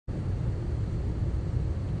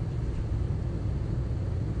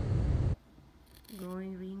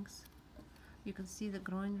You can see the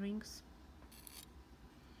groin rings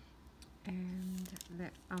and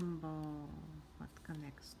the umbo, what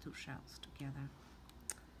connects two shells together.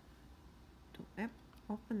 To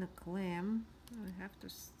open a clam, we have to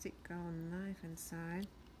stick our knife inside.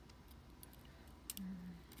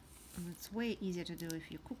 And it's way easier to do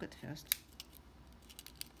if you cook it first.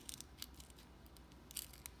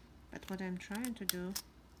 But what I'm trying to do,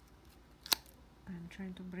 I'm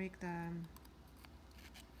trying to break the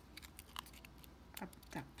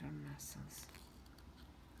abductor muscles.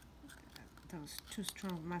 Those two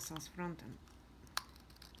strong muscles, front and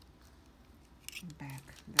back,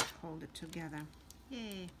 that hold it together.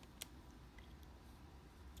 Yay!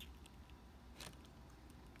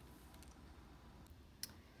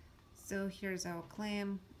 So here's our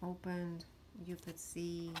clam opened. You could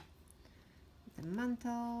see the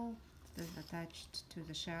mantle that's attached to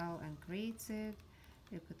the shell and creates it.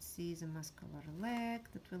 You could see the muscular leg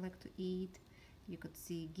that we like to eat. You could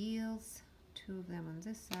see gills, 2 of them on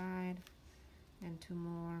this side and 2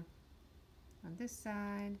 more on this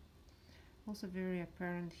side. Also very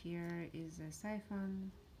apparent here is a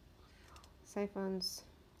siphon. Siphons,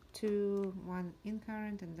 2, one in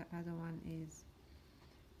current and the other one is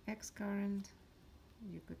X current.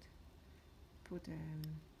 You could put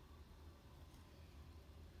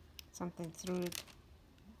something through it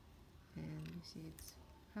and you see it's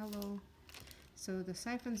hollow. So the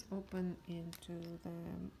siphons open into the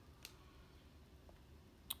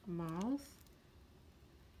mouth.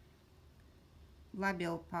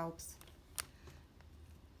 Labial pulps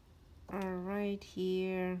are right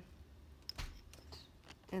here,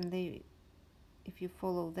 and they, if you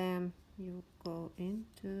follow them, you go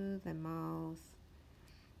into the mouth.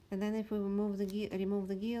 And then if we remove the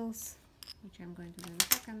gills, which I'm going to do in a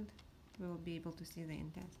second, we'll be able to see the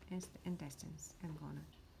intestines and gonna.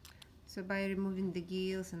 So by removing the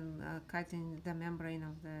gills and cutting the membrane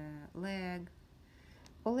of the leg,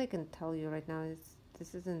 all I can tell you right now is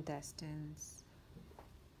this is intestines.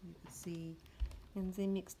 You can see, and they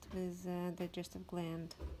mixed with digestive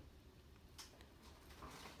gland.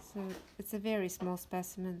 So it's a very small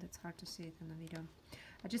specimen. It's hard to see it in the video.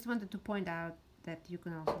 I just wanted to point out that you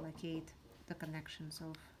can also locate the connections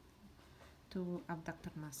of 2 abductor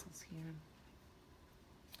muscles here.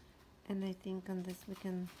 And I think on this we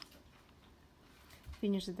can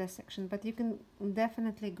finish the dissection, but you can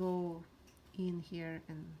definitely go in here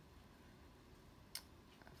and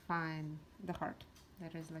find the heart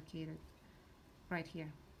that is located right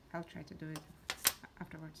here. I'll try to do it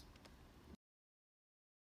afterwards.